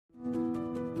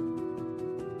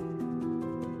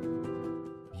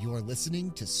are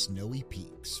listening to Snowy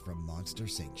Peaks from Monster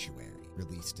Sanctuary,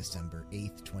 released December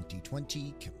 8th,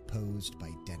 2020, composed by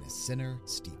Dennis Sinner,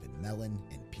 Stephen Mellon,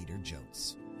 and Peter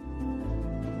Jones.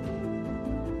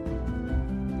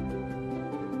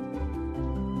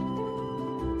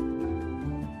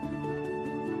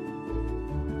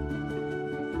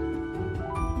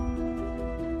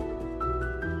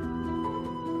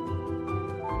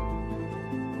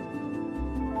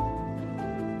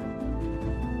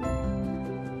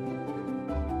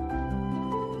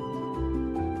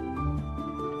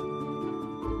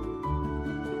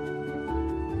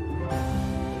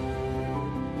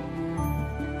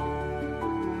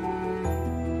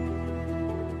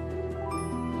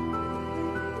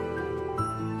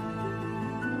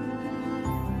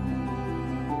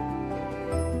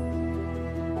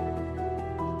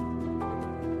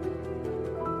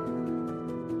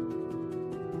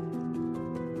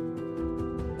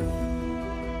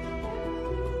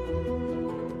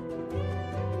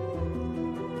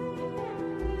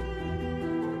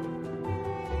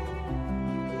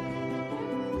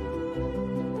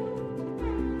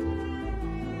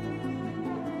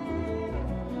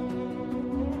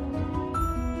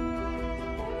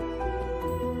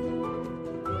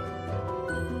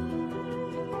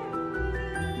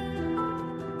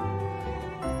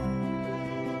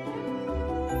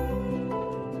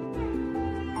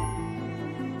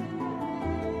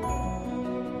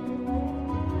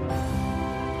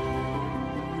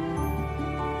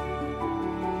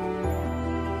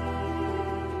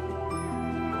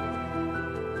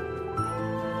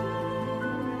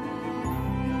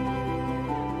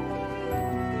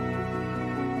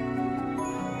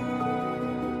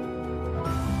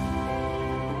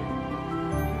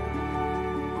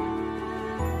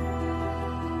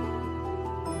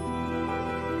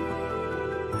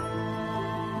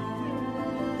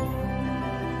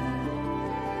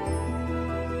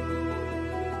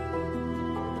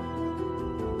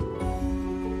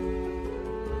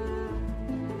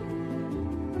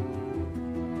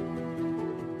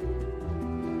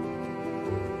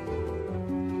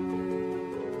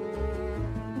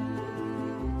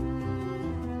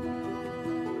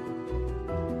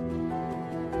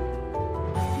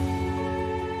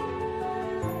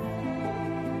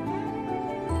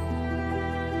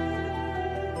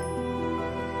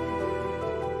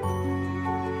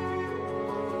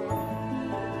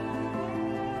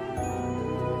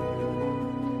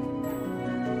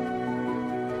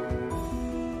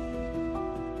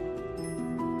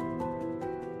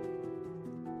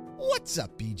 What's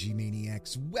up, BG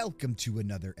Maniacs? Welcome to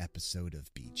another episode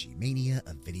of BG Mania,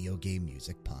 a video game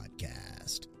music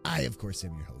podcast. I, of course,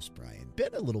 am your host, Brian.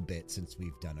 Been a little bit since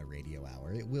we've done a radio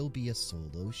hour. It will be a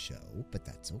solo show, but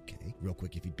that's okay. Real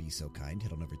quick, if you'd be so kind,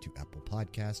 head on over to Apple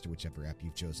Podcast or whichever app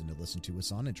you've chosen to listen to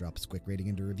us on and drop us a quick rating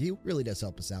and a review. Really does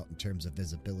help us out in terms of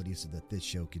visibility so that this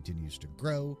show continues to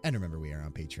grow. And remember, we are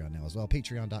on Patreon now as well,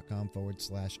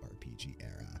 patreon.com/RPG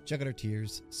era. Check out our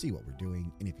tiers, see what we're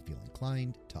doing, and if you feel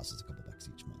inclined, toss us a couple bucks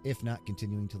each month. If not,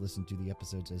 continuing to listen to the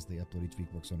episodes as they upload each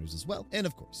week works wonders as well. And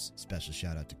of course, special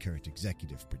shout out to current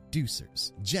executive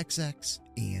producers, Jexax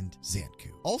and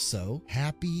Zanku. Also,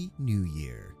 Happy New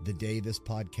Year. The day this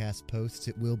podcast posts,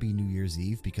 it will be New Year's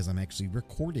Eve because I'm actually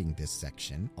recording this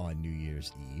section on New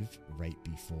Year's Eve right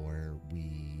before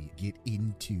we get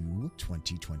into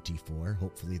 2024.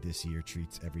 Hopefully this year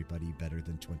treats everybody better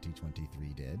than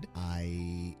 2023 did.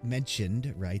 I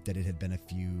mentioned, right, that it had been a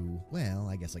few, well,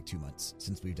 I guess like 2 months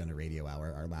since we've done a radio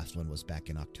hour. Our last one was back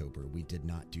in October. We did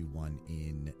not do one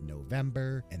in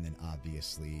November, and then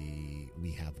obviously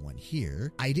we have one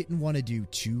here. I didn't want to do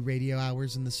 2 radio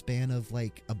hours in the span of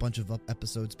like a bunch of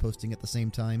episodes posting at the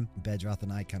same time. Bedroth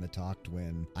and I kind of talked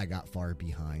when I got far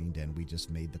behind, and we just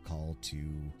made the call to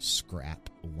scrap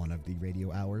one of the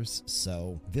radio hours.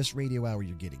 So this radio hour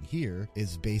you're getting here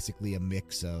is basically a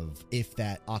mix of, if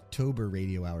that October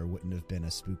radio hour wouldn't have been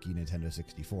a spooky Nintendo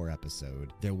 64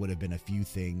 episode, there would have been a few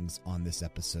things on this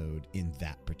episode in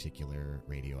that particular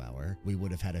radio hour. We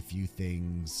would have had a few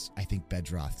things. I think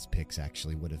Bedroth's picks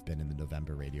actually would have been in the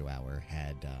November radio hour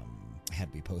had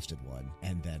we posted one.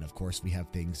 And then of course we have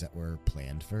things that were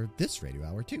planned for this radio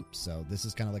hour too. So this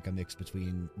is kind of like a mix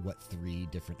between what 3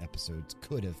 different episodes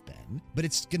could have been, but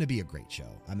it's going to be a great show.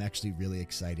 I'm actually really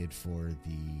excited for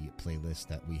the playlist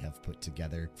that we have put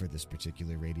together for this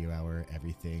particular radio hour.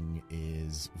 Everything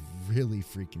is really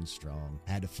freaking strong.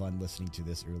 I had fun listening to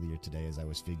this earlier today as I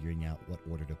was figuring out what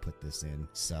order to put this in.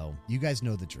 So you guys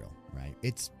know the drill, right?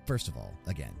 It's, first of all,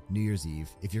 again, New Year's Eve.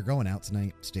 If you're going out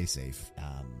tonight, stay safe.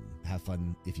 Have have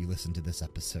fun if you listen to this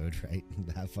episode, right?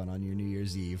 Have fun on your New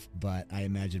Year's Eve. But I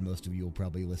imagine most of you will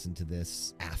probably listen to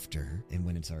this after and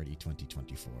when it's already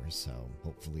 2024. So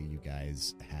hopefully you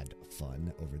guys had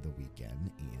fun over the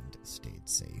weekend and stayed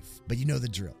safe. But you know the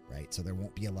drill, right? So there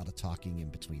won't be a lot of talking in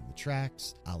between the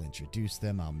tracks. I'll introduce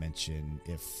them. I'll mention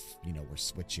if, we're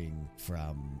switching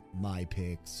from my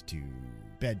picks to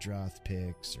Bedroth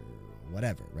picks or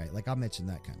whatever, right? Like I'll mention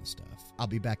that kind of stuff. I'll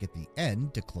be back at the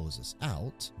end to close us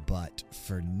out. But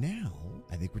for now,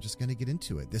 I think we're just going to get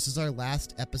into it. This is our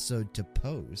last episode to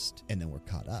post, and then we're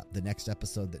caught up. The next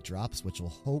episode that drops, which will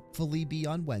hopefully be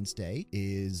on Wednesday,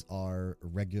 is our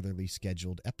regularly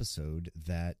scheduled episode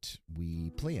that we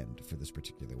planned for this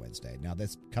particular Wednesday. Now,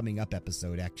 this coming up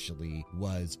episode actually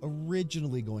was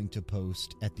originally going to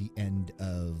post at the end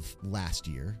of last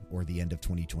year or the end of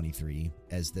 2023,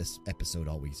 as this episode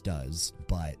always does.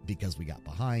 But because we got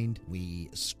behind, we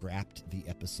scrapped the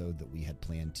episode that we had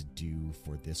planned to do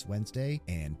for this Wednesday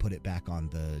and put it back on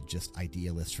the just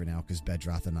idea list for now, because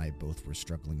Bedroth and I both were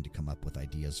struggling to come up with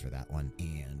ideas for that one.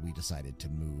 And we decided to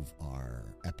move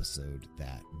our episode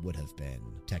that would have been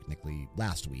technically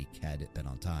last week had it been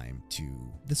on time to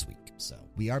this week. So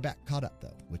we are back caught up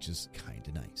though, which is kind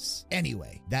of nice.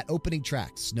 Anyway, that opening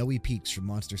track, Snowy Peaks from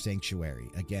Monster Sanctuary,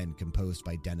 again composed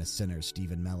by Dennis Sinner,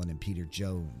 Stephen Mellon, and Peter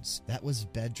Jones. That was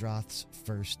Bedroth's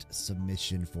first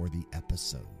submission for the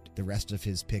episode. The rest of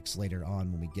his picks later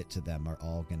on, when we get to them, are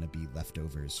all going to be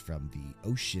leftovers from the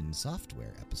Ocean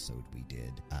Software episode we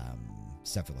did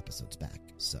several episodes back.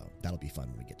 So that'll be fun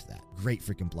when we get to that. Great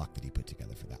freaking block that he put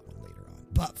together for that one later on.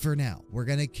 But for now, we're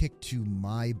going to kick to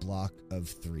my block of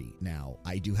 3. Now,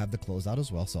 I do have the closeout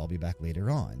as well, so I'll be back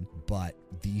later on. But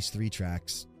these 3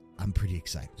 tracks, I'm pretty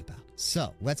excited about.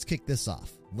 So let's kick this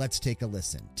off. Let's take a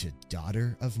listen to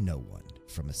Daughter of No One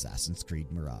from Assassin's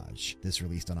Creed Mirage. This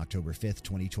released on October 5th,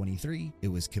 2023. It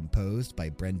was composed by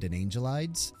Brendan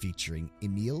Angelides, featuring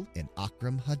Emil and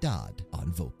Akram Haddad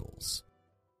on vocals.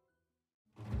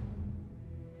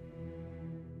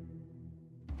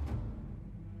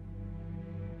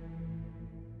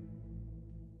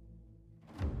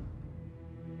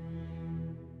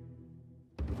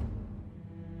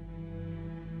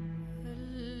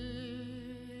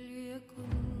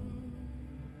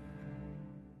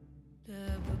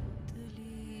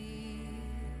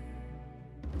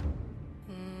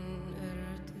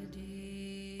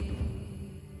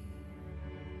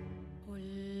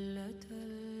 قلة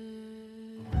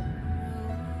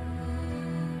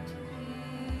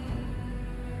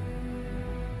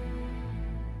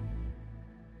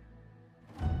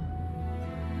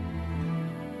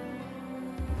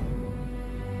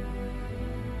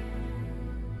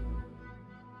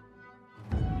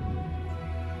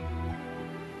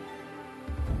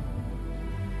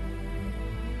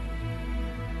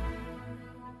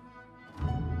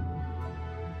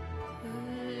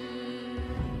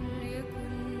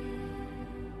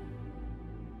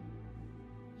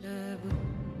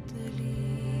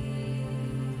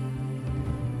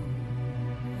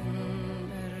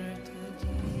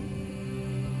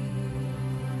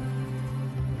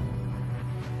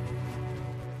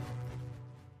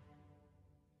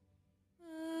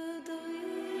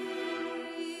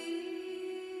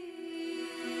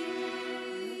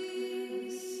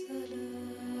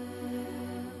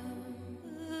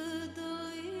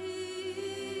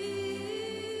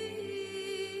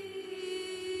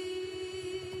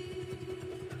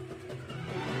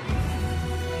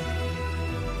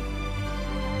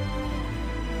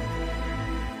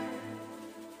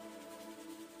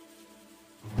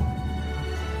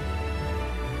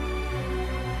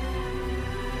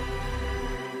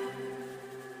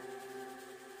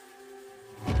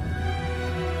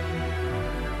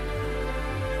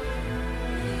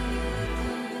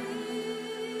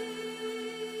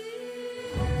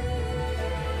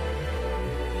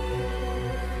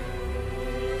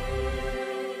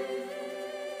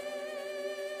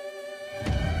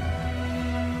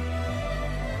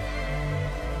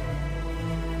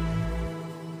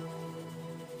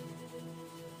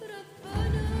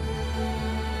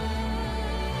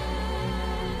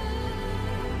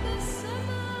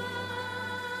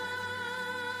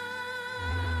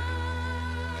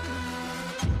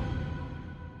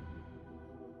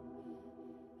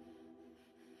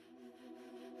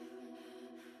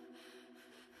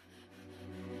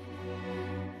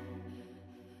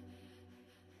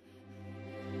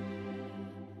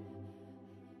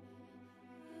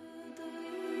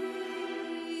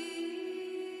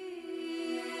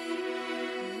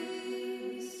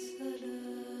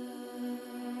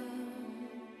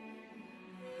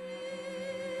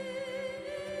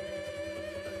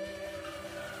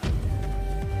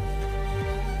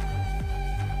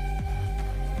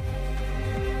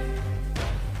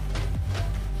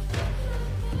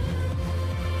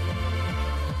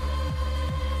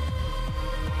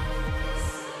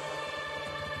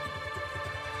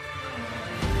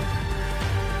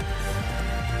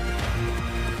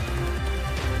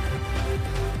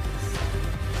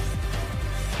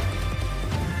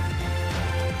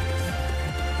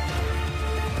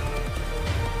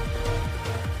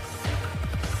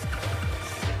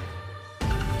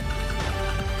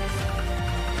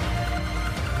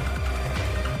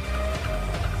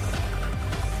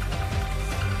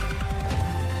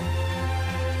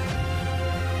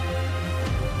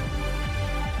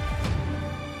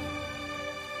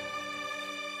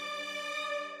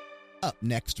Up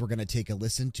next, we're going to take a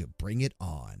listen to Bring It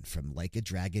On from Like a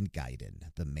Dragon Gaiden,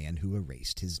 The Man Who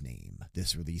Erased His Name.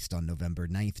 This released on November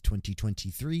 9th,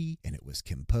 2023, and it was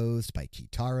composed by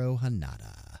Kitaro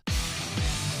Hanada.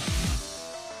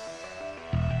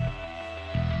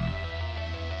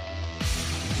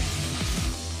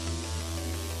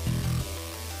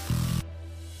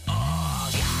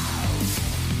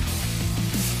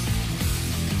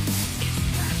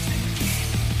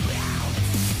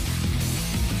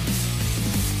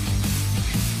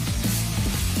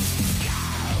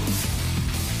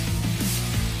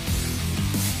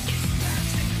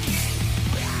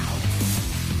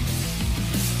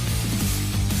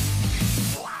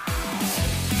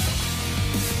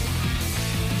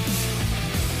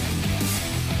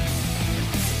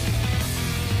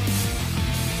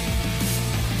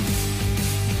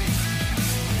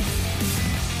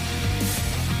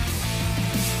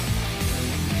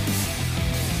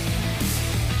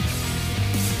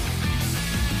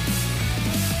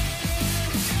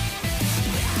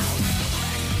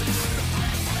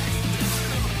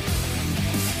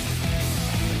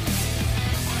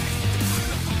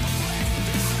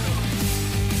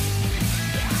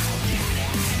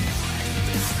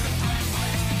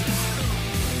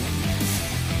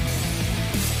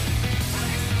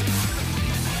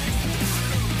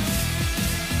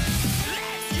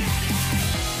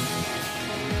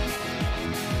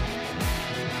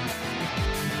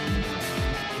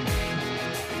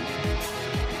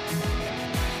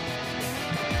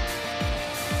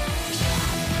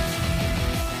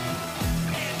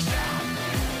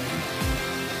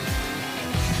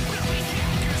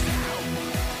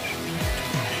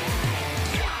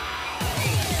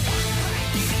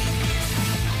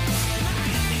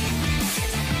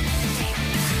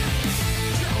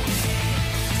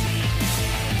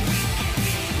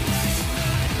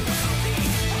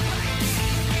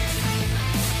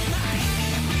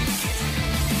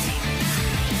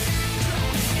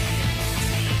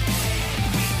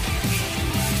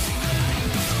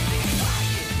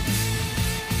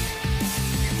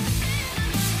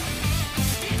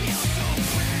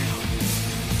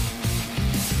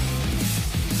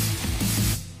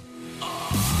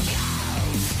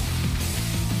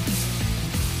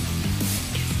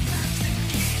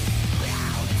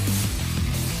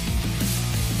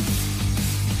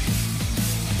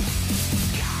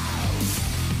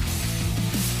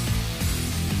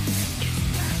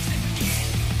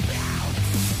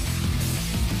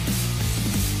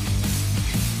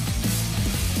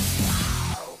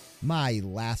 My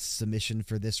last submission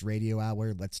for this radio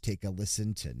hour, let's take a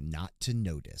listen to Not to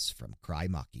Notice from Cry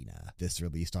Machina. This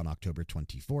released on October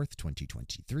 24th,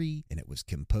 2023, and it was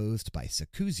composed by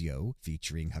Sakuzio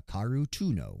featuring Hikaru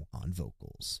Tuno on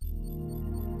vocals.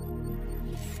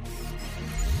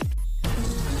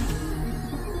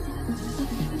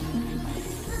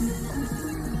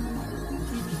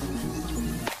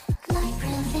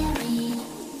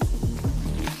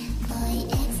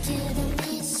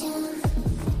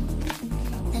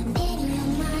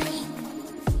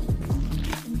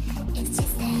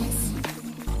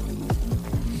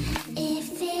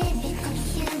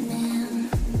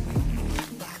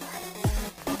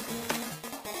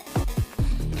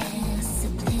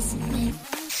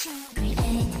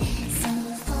 Create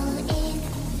soulful in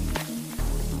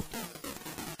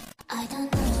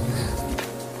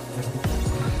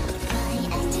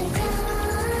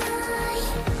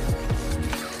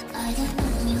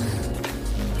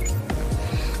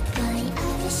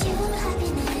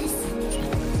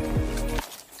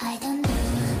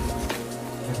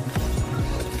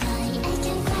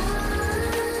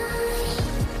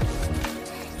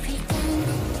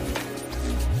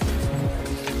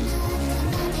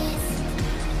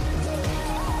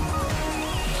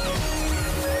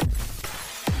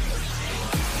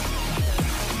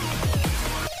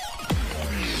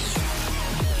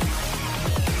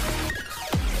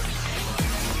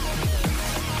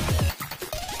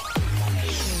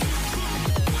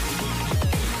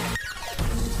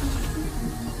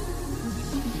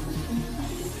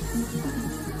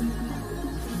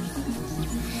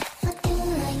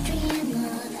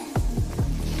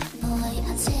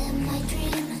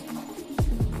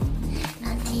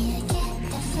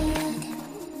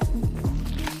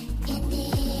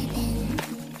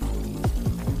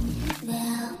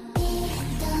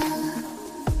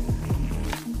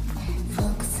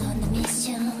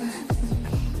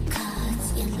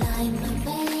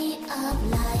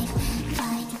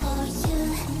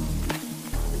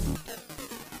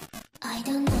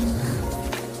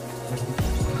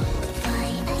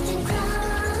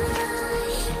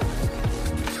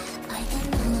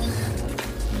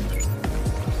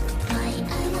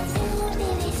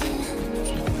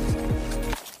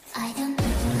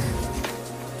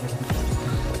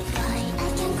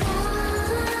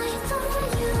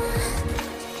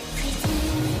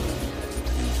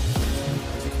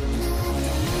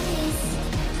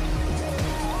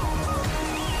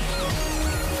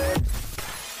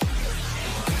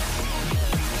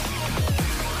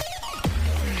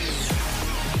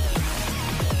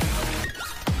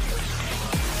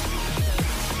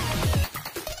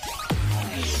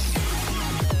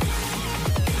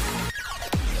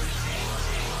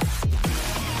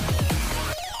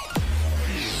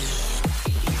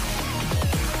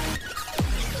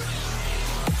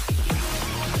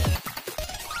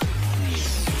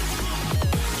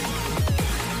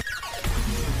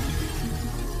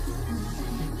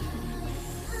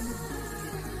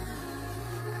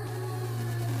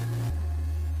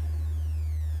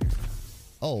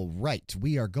All right,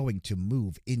 we are going to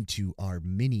move into our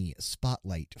mini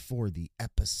spotlight for the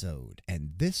episode.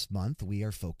 And this month we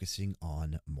are focusing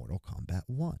on Mortal Kombat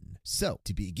 1. So,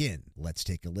 to begin, let's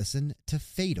take a listen to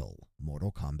Fatal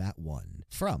Mortal Kombat 1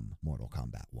 from Mortal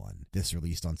Kombat 1. This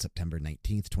released on September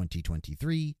 19th,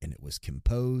 2023, and it was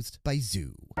composed by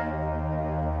Zoo.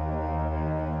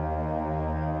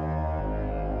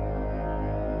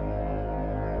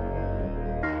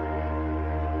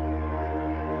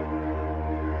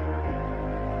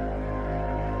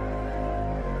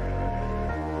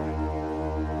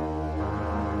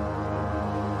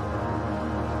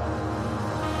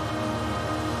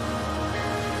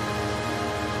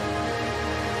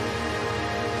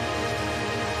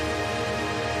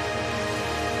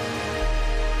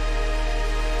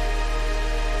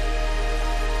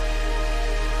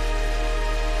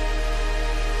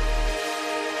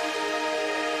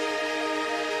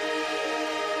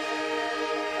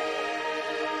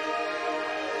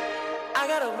 I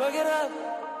gotta work it up,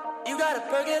 you gotta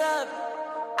perk it up.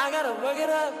 I gotta work it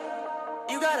up,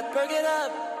 you gotta perk it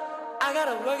up. I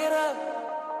gotta work it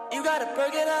up, you gotta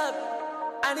perk it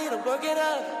up. I need to work it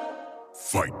up.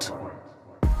 Fight.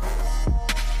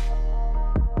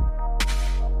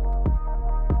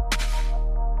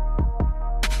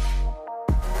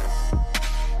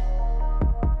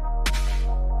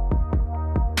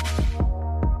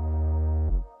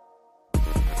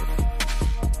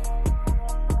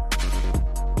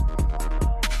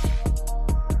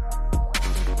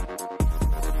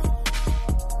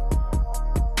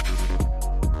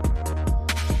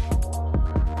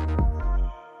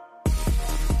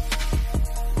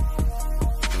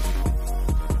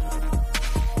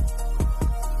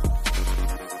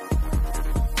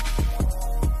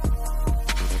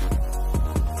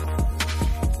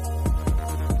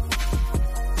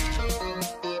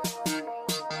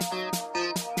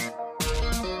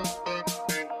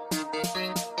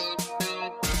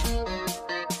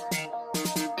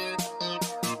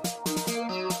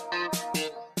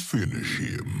 Finish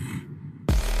him.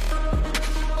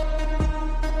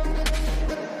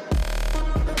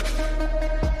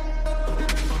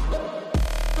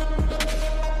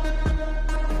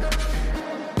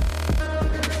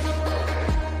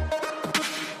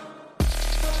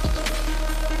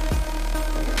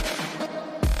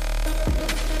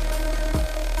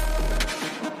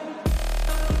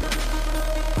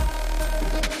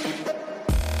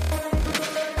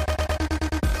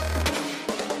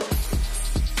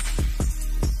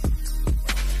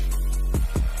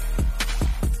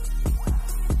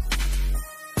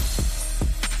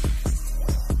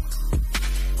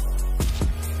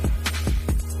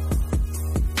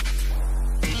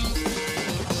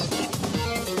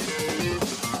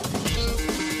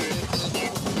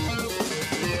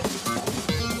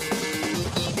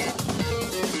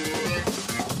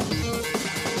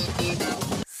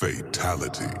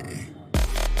 Fatality.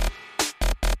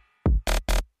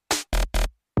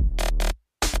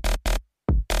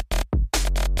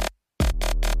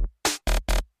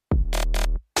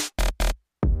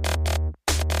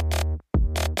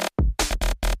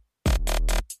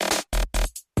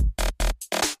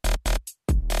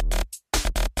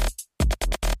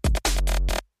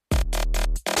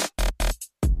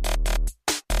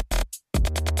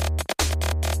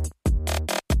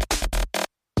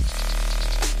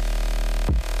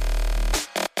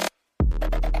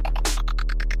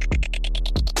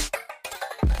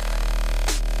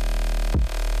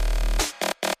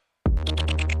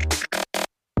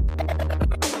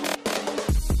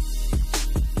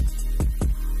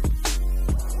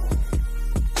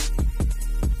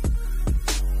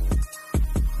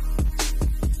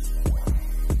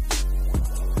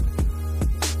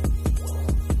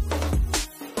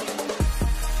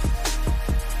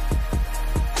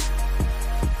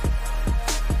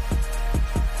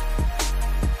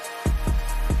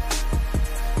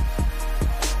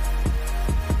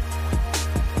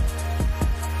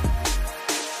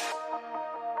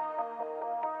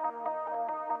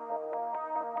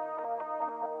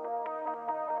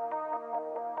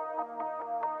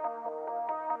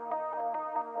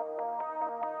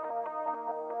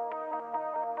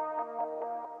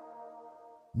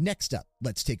 Next up,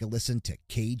 let's take a listen to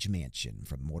Cage Mansion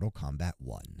from Mortal Kombat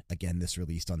 1. Again, this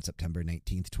released on September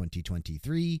 19th,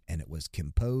 2023, and it was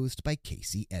composed by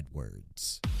Casey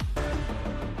Edwards.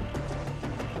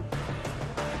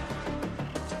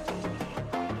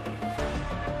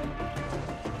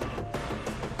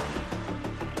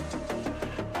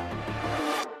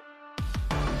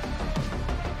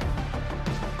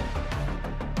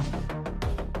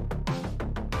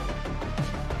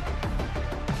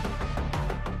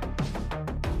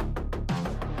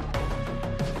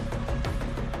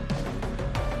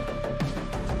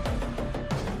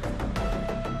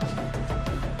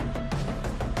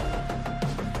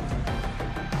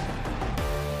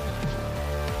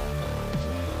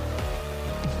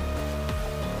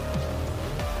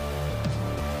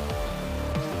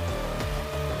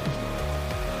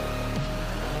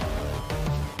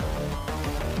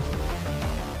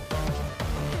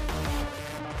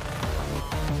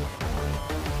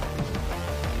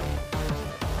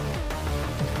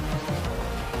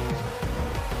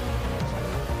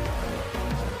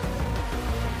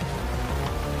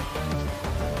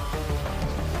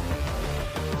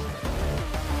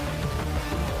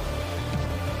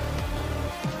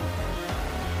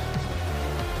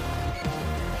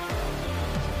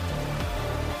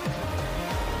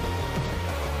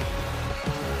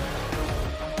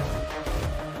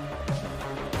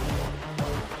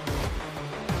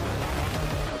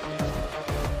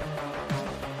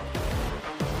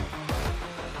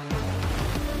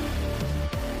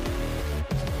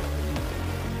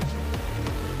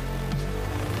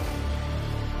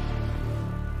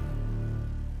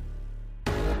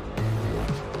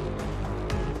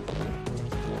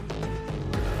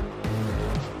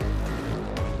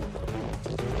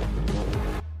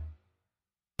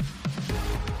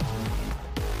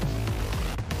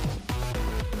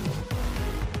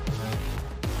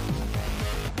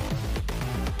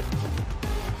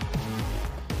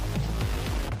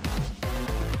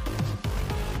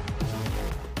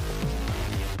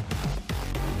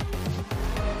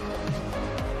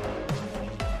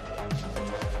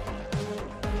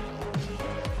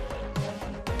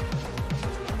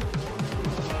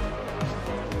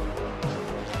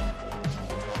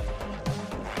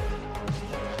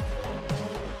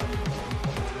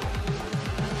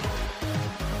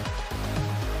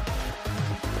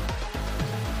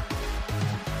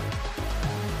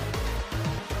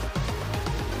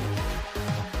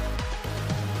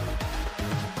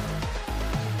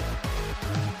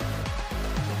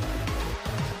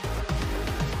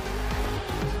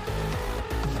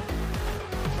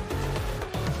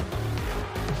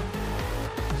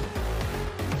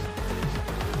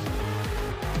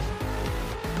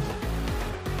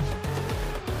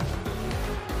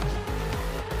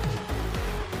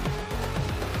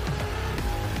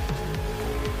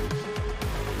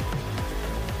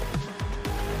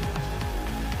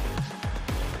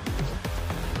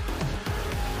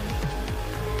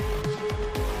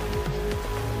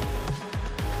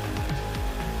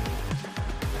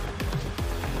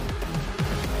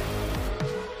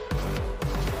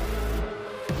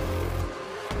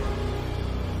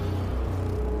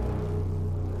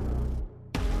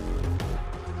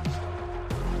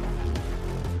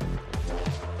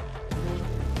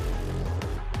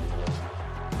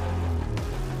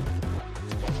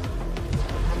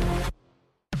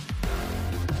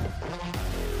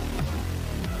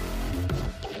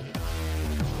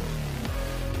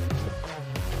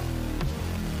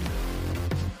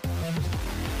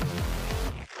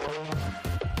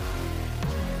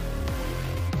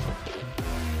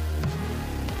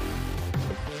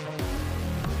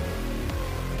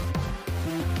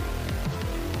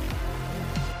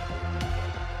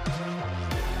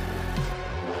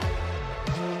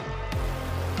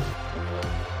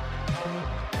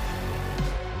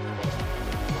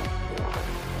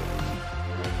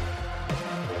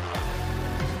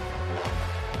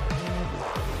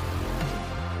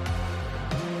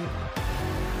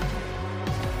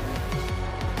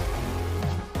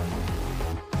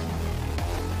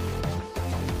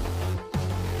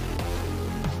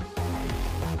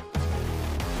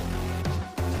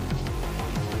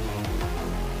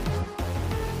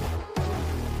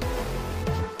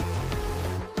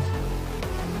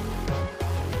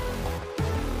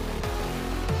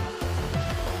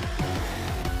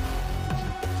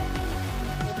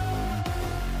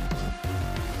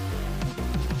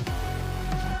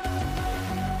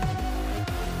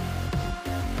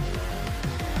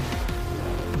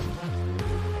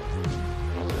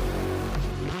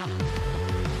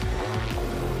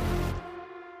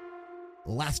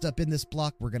 Last up in this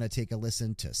block, we're going to take a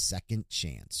listen to Second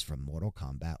Chance from Mortal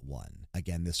Kombat 1.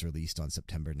 Again, this released on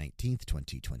September 19th,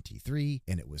 2023,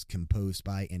 and it was composed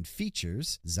by and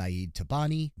features Zaid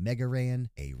Tabani, Mega Ran,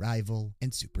 A Rival,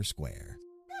 and Super Square.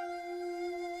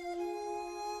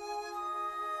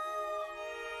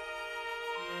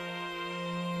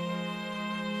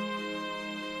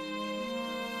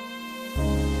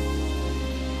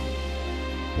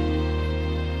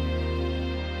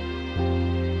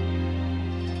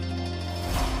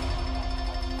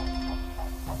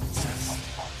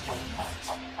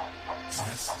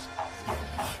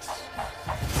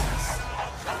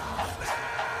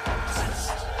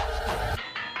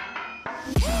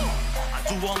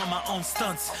 All of my own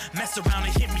stunts. Mess around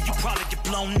and hit me, you probably get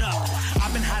blown up.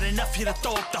 I've been hot enough here to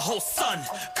throw up the whole sun.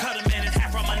 Cut a man in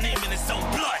half, write my name in his own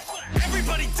blood.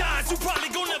 Everybody dies, you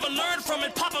probably gon' never learn from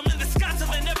it. Pop 'em in the sky till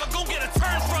they never gon' get a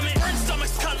turn from it. Burn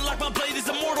stomachs cutting like my blade is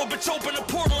immortal. Bitch, open a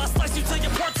portal, I slice you till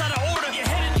your parts out of order. Your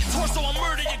head and your torso, I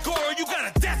murder your gore. You got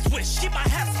a death wish. Keep my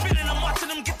hat spinning, I'm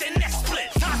watching them get their neck split.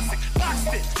 Toxic,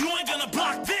 boxed it, you ain't gonna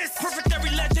block this. Perfect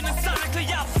every legend and sonically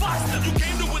outfoxed them. You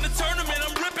came to win the tournament,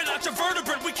 I'm ripping out your vertebrae.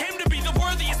 We came to be the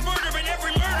worthiest murderer, and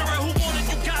every murderer who wanted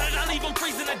you got it. I'll leave them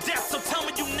freezing to death, so tell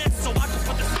me you next, so I can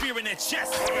put the spear in their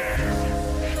chest. How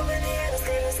many of us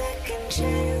need a second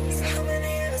chance? How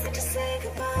many of us need to say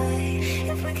goodbye?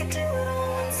 If we could do it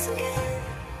all once again,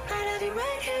 I'd have you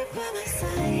right here by my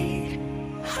side.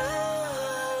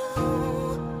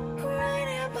 Oh, right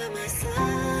here by my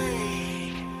side.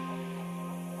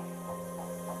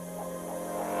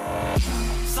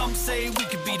 Some say we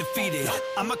could be defeated.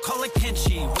 I'ma call it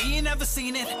Kenshi. We ain't ever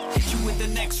seen it. Hit you with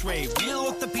an X-ray. Real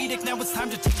orthopedic. Now it's time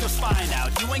to take your spine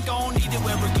out. You ain't gon' need it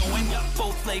where we're going.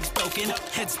 Both legs broken,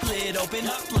 head split open.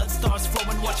 Blood starts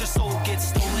flowing. Watch your soul get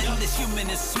stolen. This human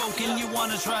is smoking. You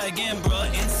wanna try again, bruh?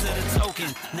 Instead of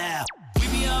token. Now. We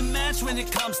be unmatched when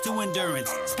it comes to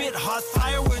endurance. Spit hot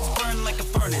fire, words burn like a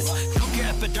furnace. Cook your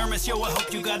epidermis, yo, I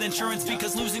hope you got insurance,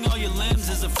 because losing all your limbs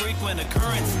is a frequent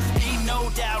occurrence. Ain't no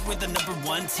doubt we're the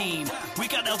 #1 team. We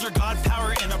got Elder God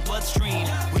power in our bloodstream.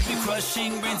 We be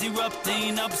crushing, brains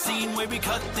erupting, obscene. Way we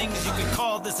cut things, you could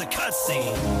call this a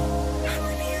cutscene. How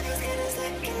many of us get a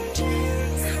second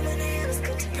chance? How many of us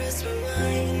could to press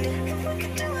rewind? If we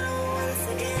could do it all once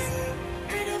again,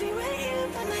 I'd have you right here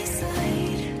by my side.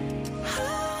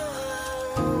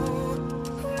 Oh,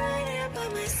 right here by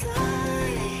my side.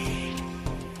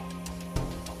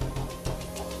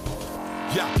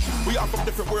 Yeah, we are from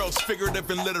different worlds, figurative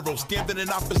and literal. Standing in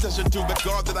opposition to the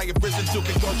God that I have risen to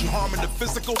can cause you harm in the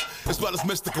physical as well as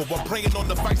mystical. While praying on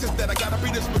the vices that I gotta be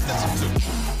this position to.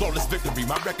 Flawless victory,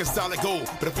 my record's solid gold.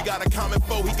 But if we got a common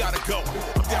foe, he gotta go.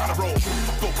 I'm down the road,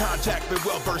 full contact, but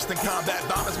well versed in combat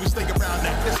violence. We stay around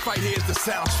that. This fight here is the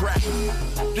soundtrack.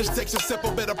 This takes a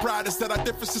simple bit of pride instead of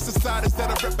differences aside,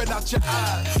 instead of ripping out your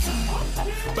eyes.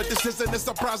 But this isn't a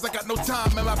surprise, I got no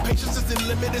time, and my patience is in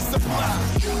limited supply.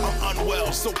 I'm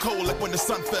unwell, so cold like when the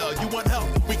sun fell. You want help?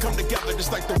 We come together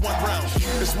just like the one round.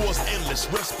 This war's endless,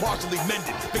 rest partially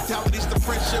mended. Fatalities to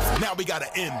friendships, now we gotta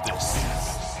end this.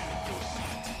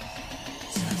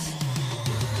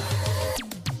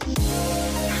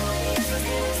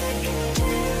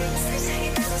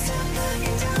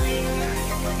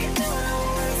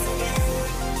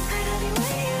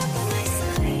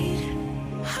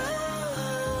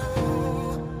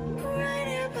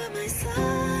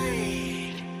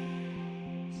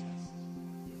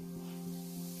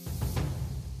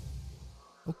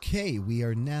 Okay, we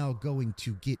are now going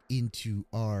to get into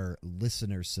our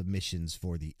listener submissions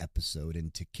for the episode,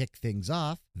 and to kick things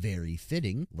off, very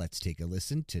fitting, let's take a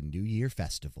listen to New Year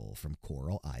Festival from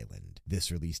Coral Island.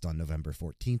 This released on November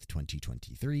 14th,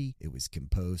 2023. It was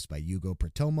composed by Yugo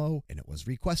Pertomo, and it was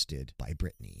requested by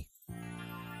Brittany.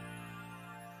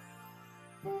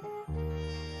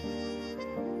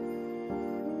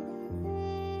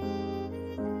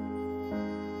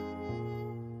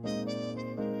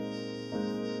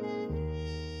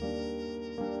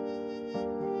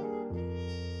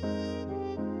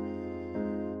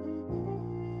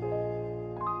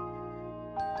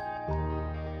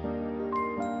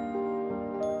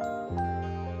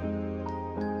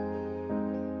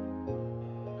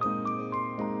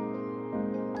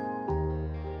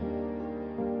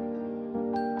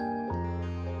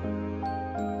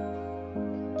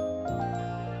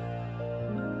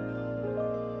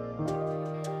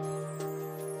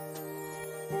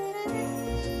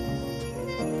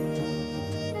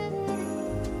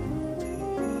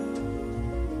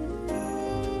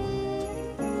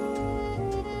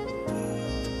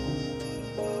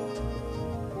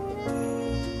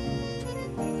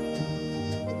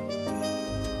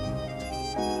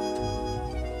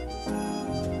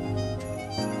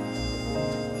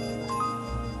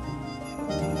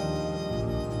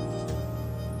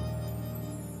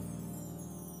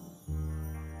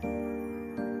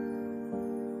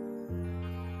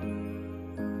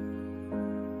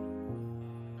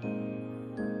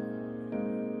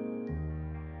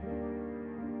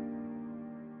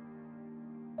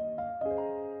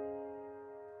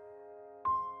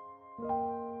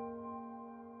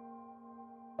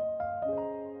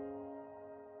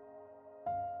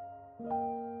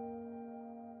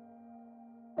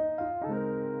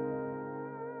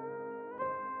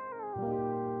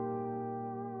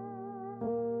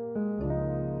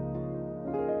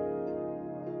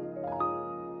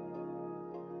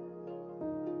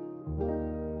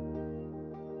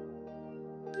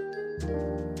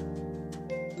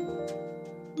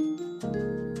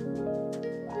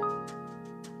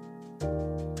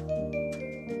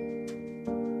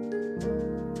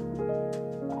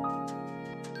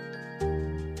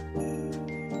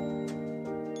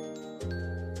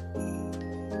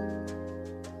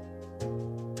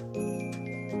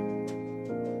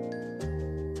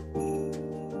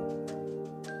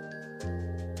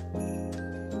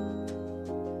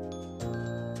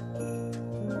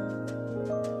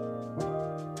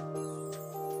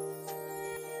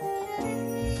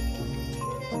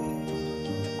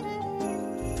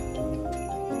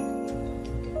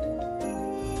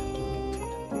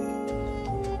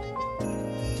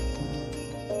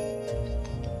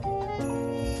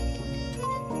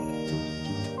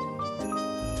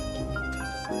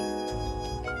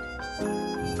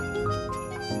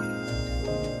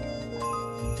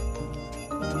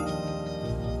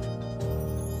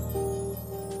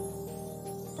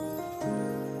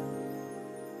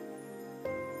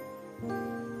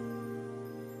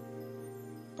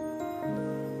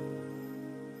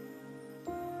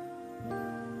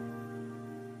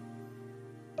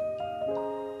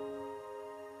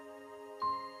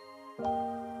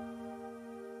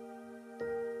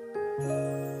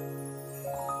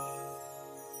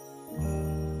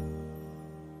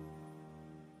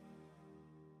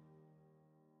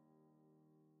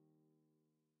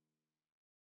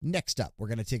 Next up, we're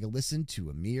going to take a listen to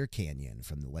Amir Canyon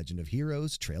from The Legend of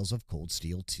Heroes Trails of Cold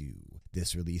Steel 2.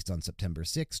 This released on September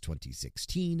 6,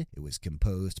 2016. It was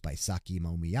composed by Saki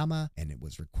Momiyama, and it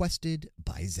was requested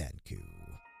by Zanku.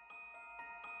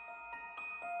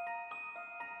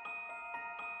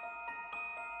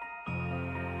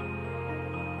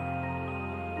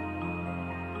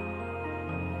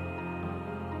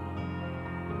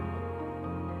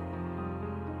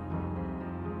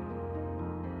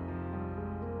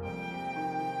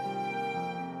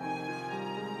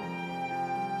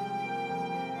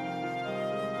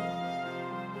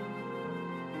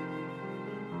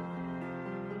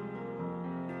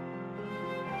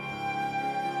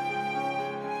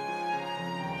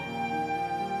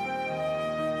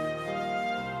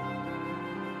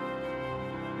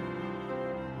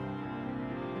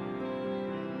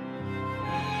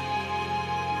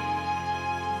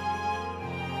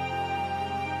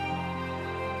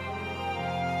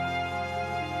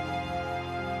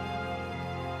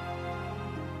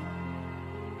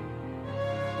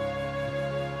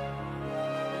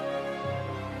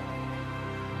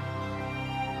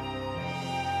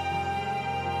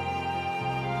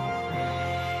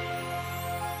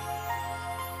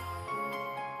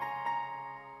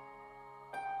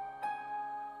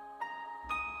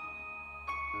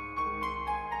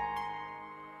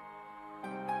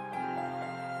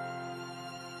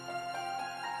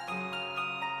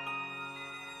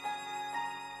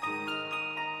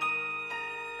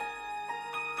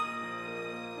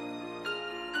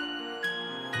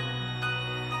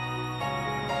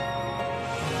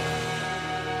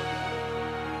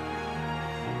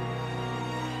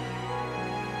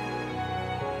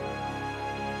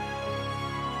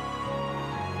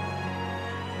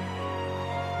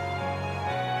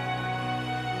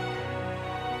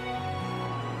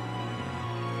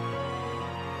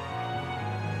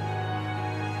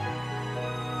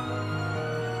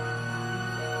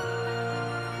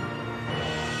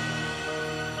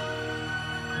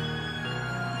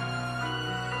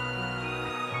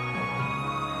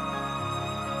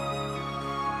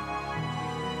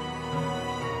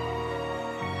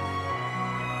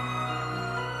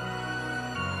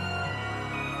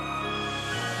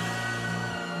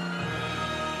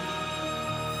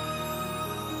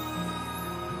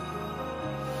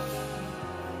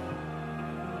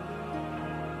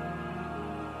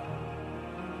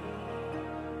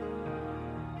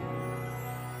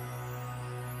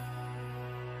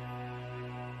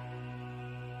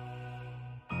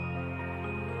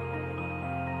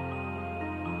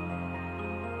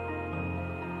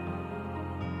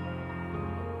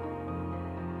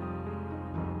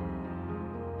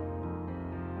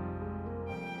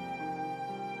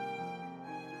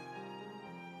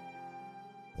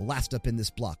 Last up in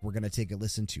this block, we're going to take a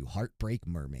listen to Heartbreak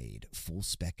Mermaid, Full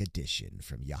Spec Edition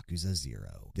from Yakuza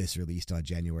 0. This released on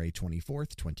January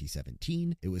 24th,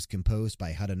 2017. It was composed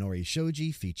by Hadanori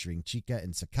Shoji, featuring Chika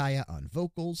and Sakaya on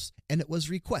vocals, and it was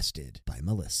requested by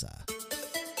Melissa.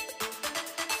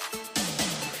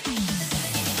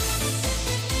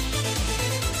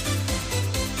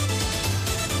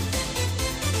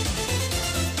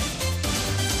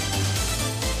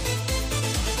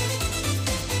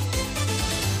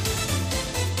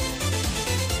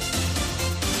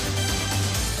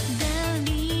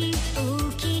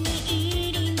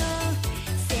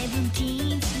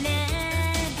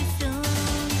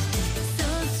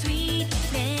 So sweet,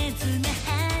 切な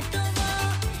ハート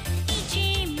を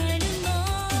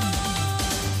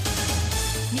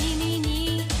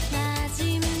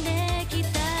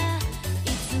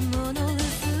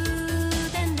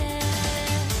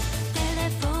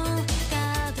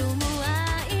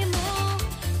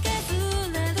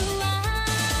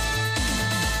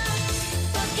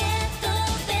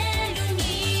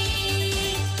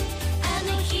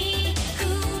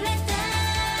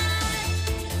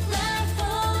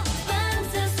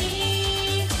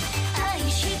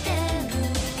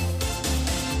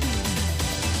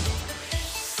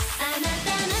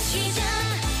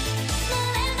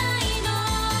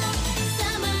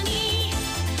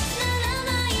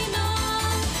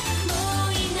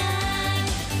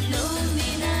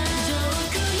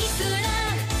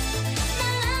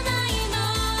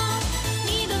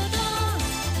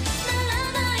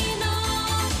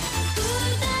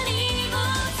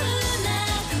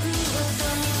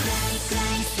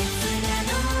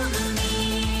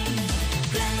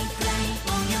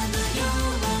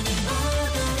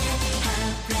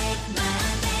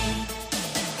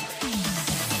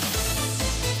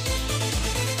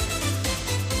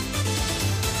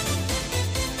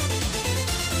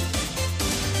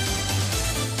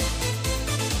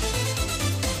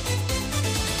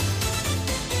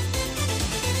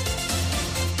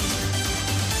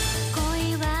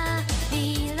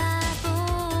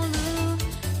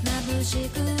し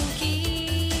く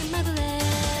気まぐれ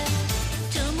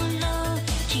Tomorrow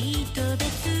きっと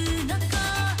別の子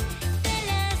照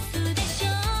らすでしょ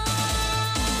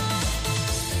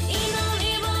祈り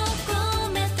を込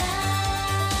めた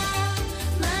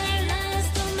My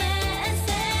last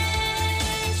message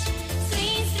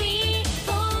Sweet sweet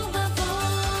forever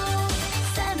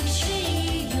寂し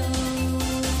いよ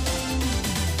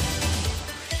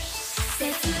切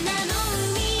なの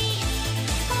海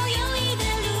泳いで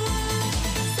る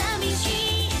寂し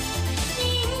い人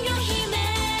魚姫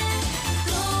オ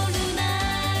ールナ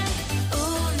イトオ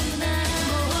ールナイ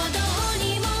トもうどうに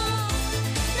も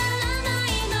ならな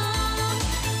いの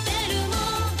ベルも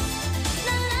な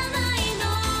らないの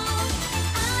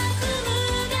悪夢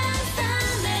が覚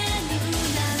める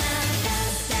ならダ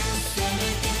ンスダンスせめ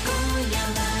て今夜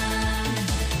は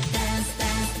ダンスダン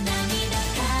ス涙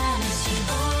からし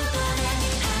踊れ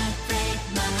Heartbreak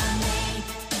My way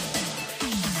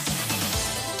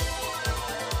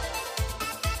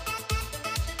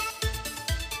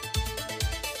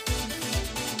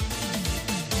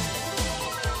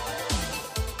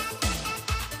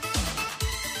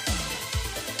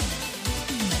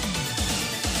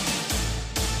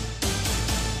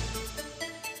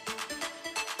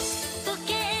ポ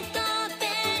ケットベ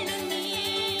ルに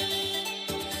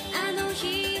あの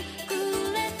日く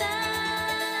れた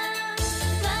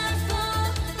One for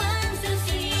one two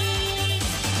three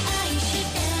愛し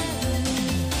てる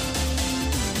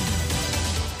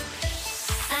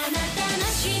あなたな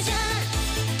しじゃ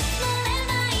乗れ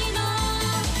ないの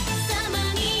様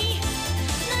に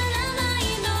ならない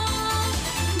の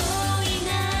もういな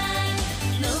い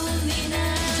Lonely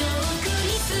night ジョーク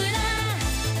にすら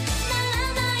なら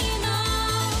ないの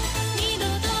二度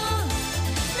と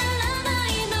ならな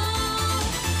いの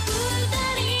二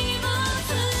人をつ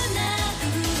な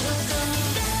ぐ音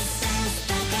ダンスダンス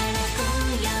だから今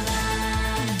夜は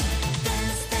ダン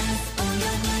スダンス泳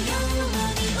ぐよう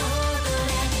に踊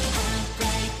れ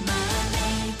Heartbreak My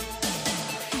way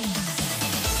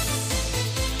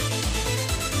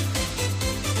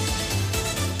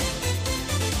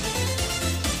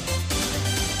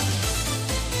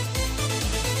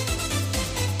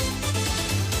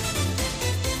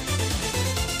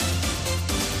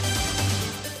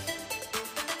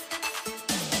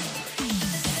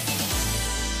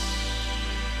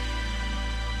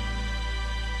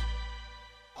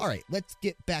All right, let's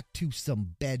get back to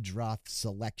some Bedroth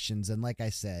selections. And like I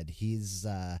said, his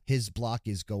block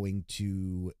is going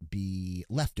to be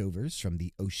leftovers from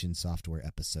the Ocean Software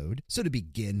episode. So to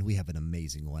begin, we have an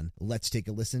amazing one. Let's take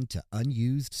a listen to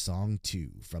Unused Song 2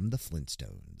 from the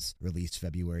Flintstones, released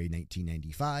February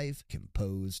 1995,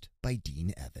 composed by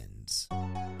Dean Evans.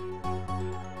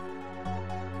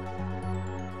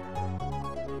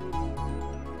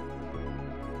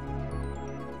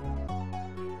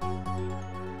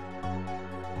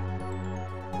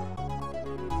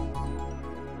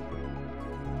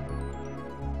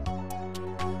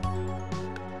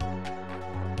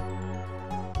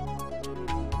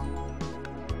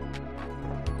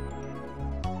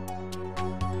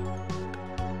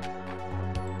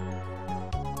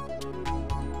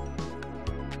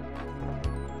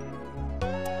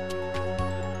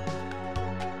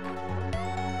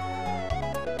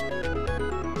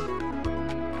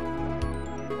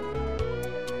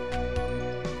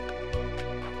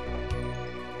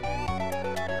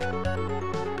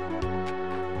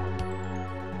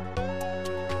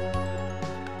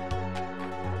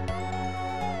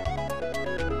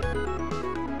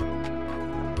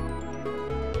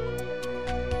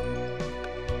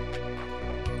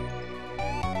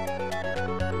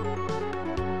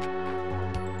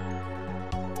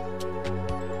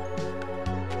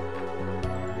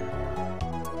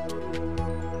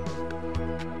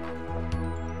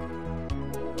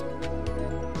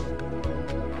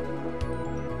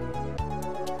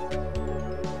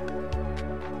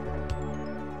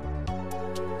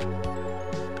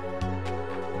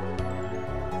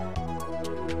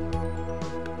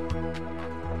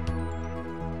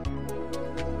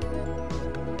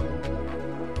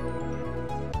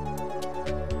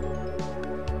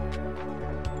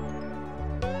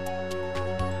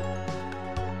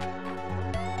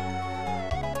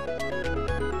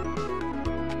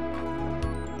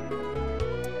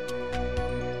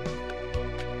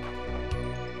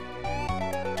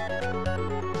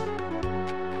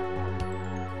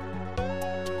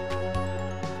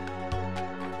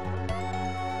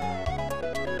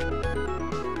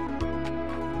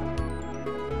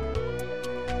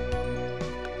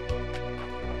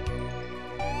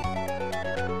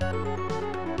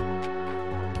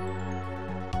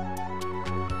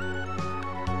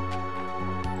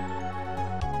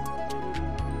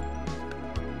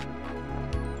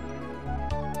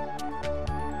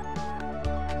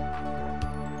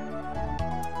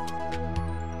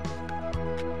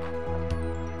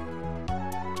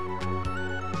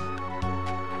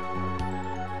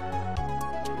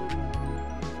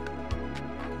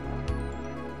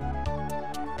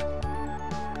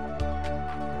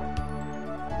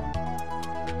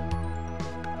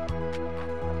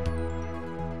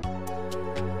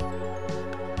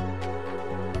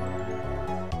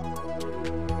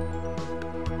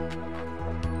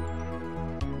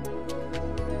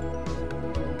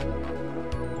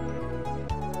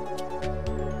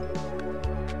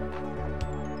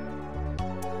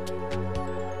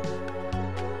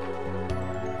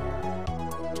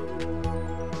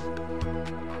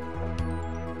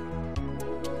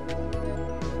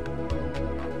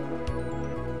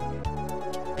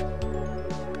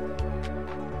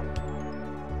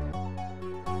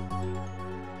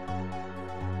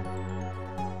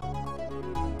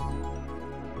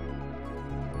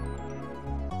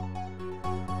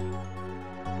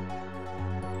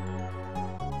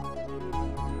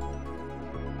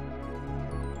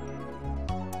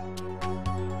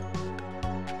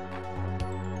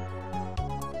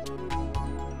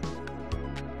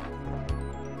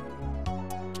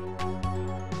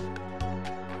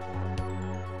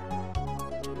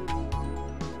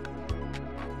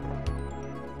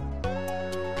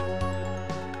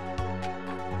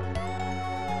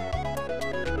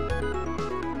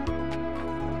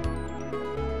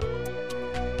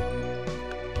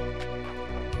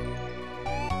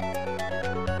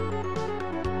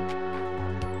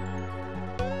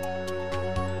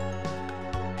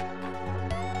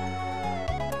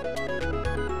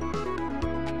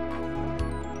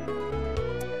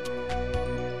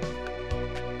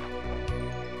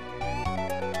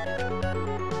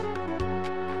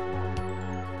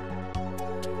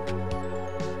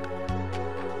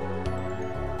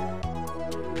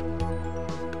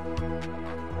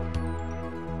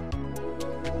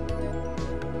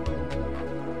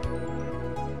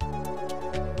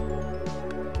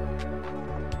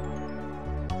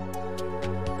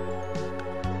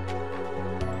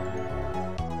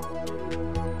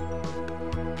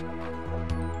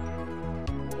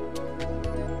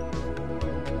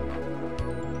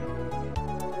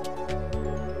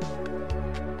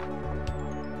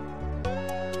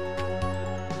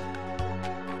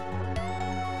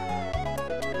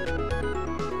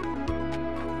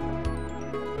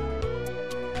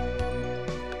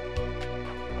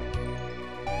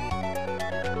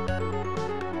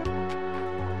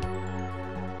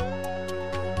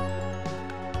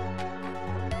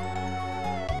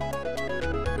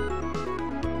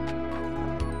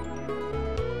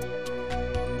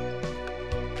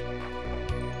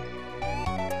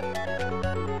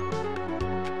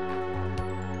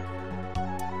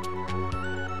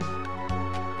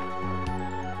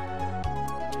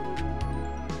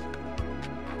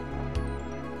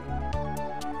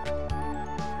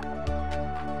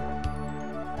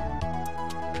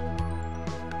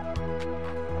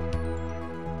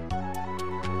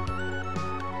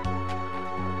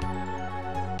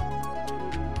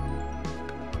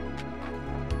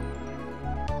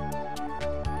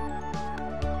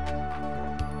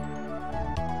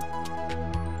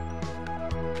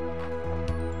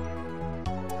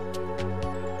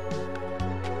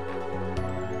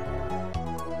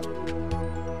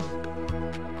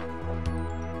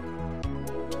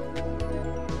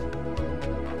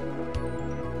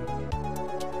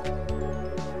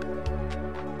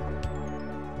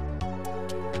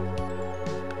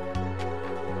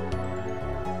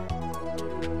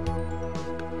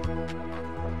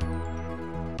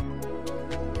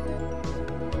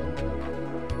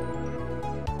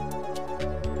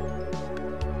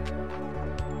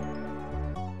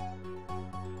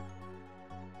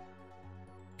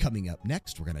 Up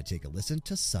next, we're going to take a listen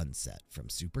to Sunset from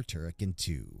Super Turrican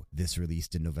 2. This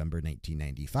released in November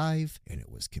 1995, and it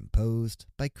was composed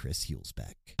by Chris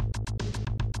Hulsbeck.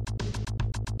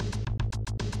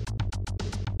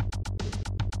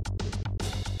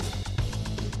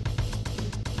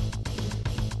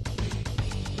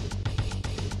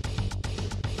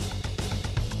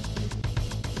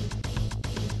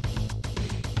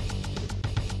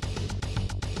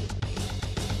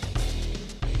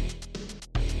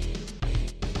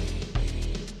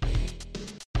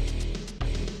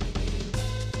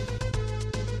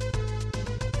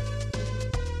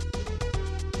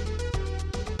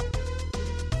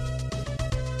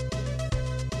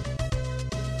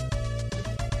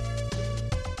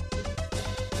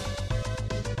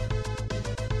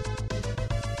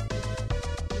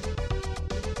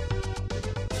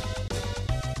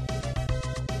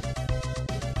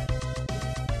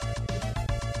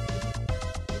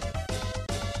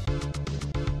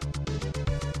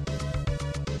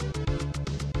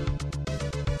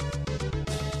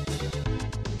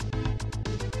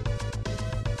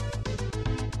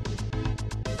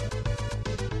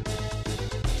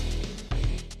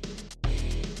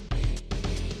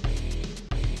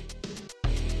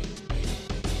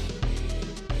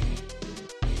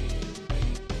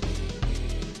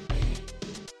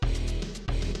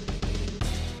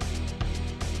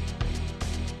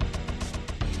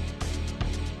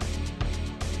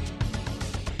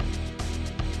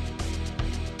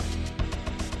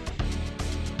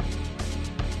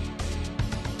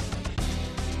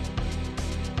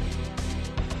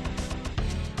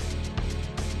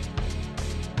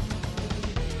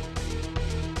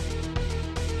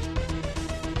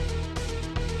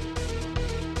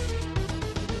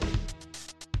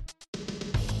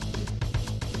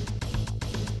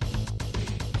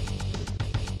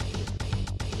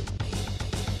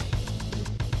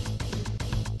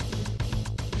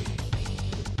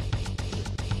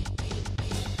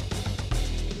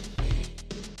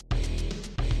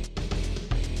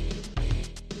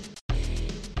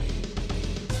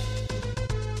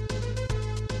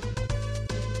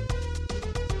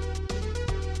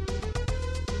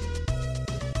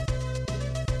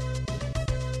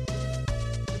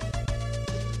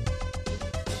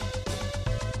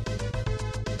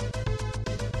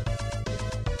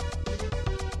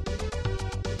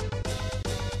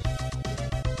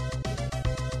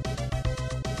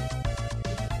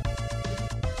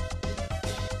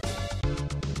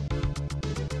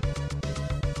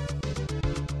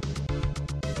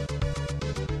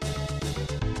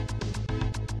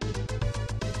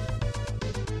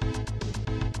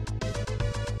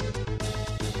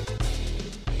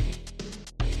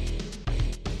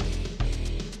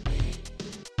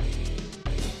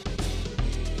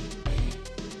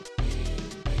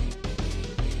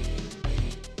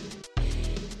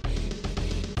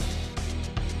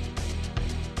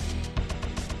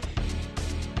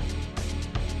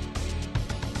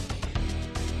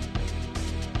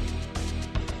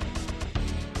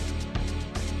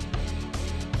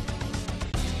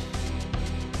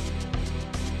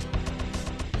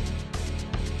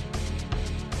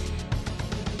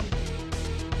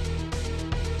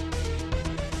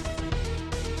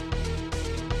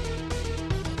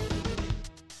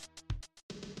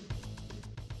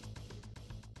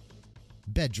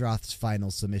 Bedroth's final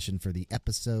submission for the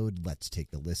episode. Let's take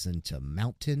a listen to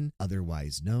Mountain,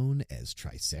 otherwise known as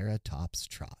Triceratops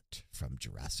Trot from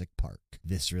Jurassic Park.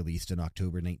 This released in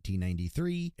October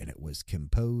 1993, and it was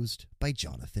composed by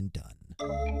Jonathan Dunn.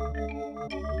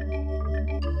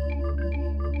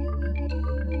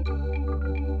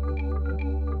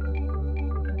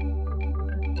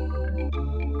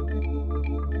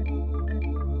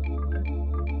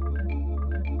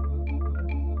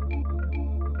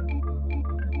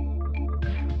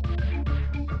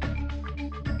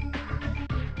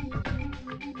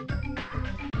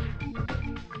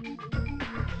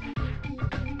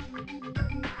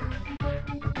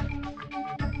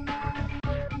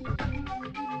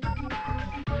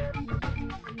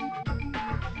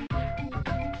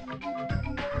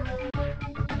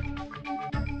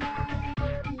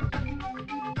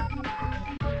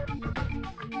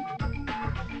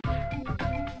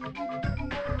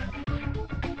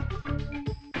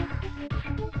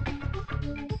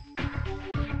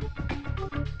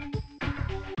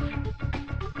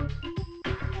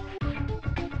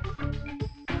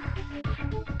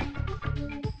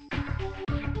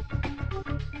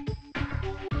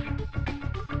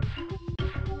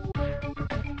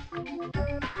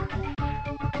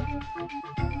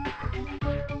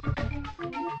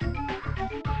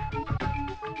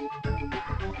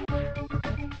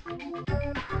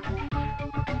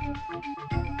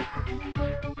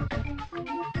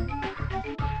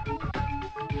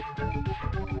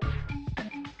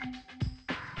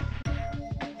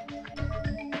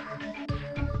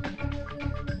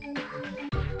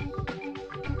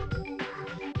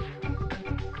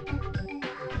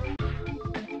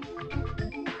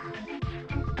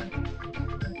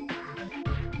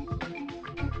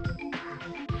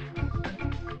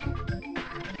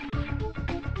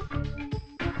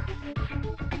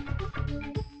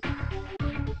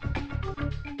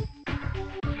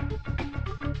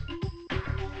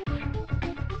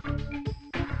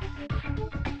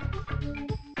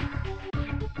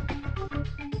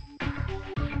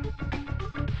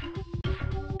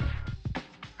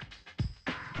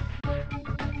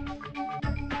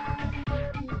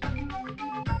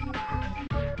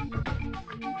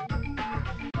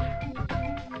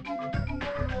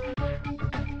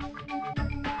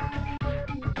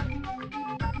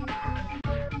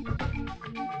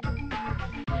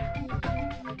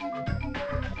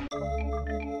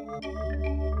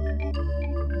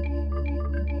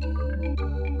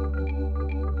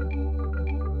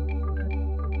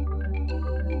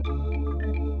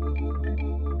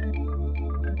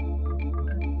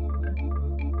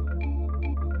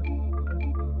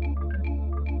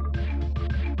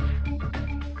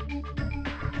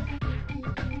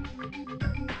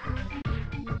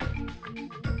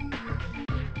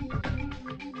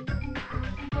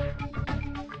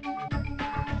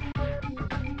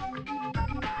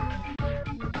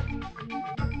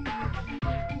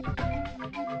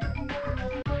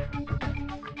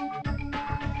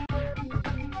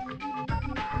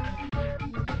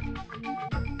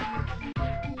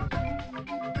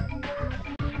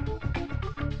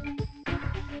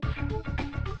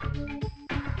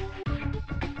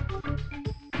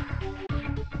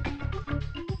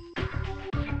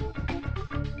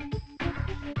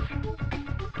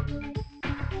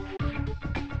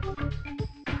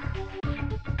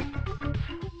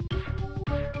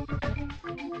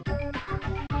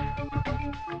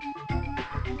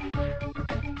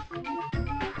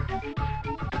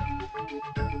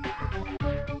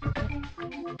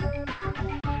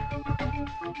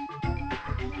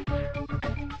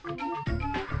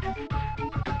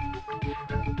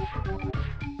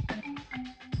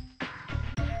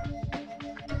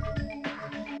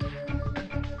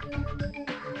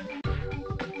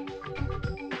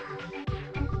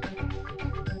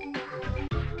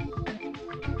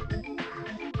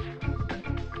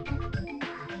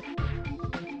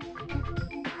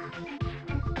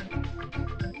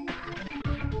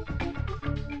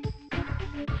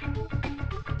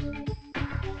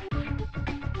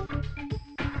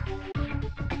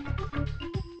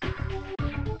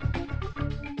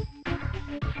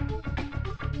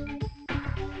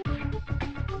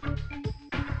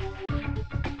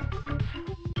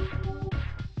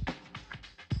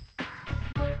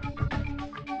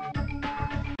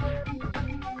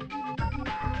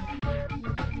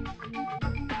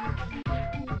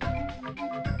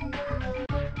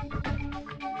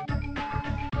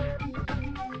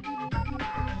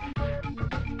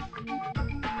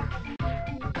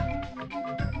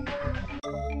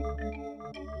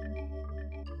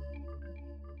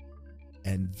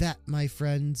 And that, my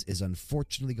friends, is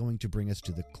unfortunately going to bring us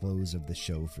to the close of the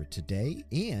show for today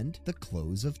and the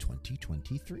close of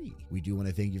 2023. We do want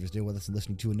to thank you for staying with us and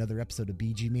listening to another episode of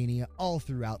BG Mania all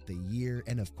throughout the year,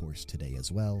 and of course today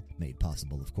as well, made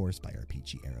possible, of course, by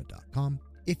RPGera.com.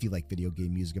 If you like video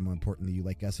game music, and more importantly, you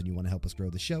like us and you want to help us grow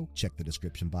the show, check the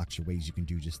description box for ways you can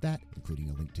do just that, including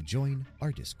a link to join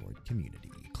our Discord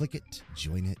community. Click it,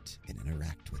 join it, and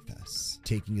interact with us.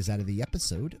 Taking us out of the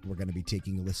episode, we're going to be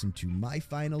taking a listen to my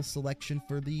final selection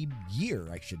for the year,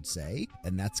 I should say,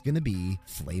 and that's going to be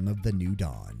Flame of the New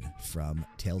Dawn from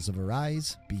Tales of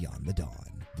Arise Beyond the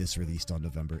Dawn. This released on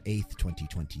November 8th,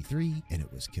 2023, and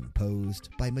it was composed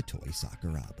by Motoi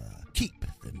Sakuraba. Keep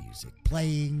the music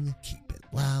playing, keep it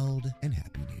loud, and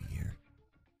Happy New Year.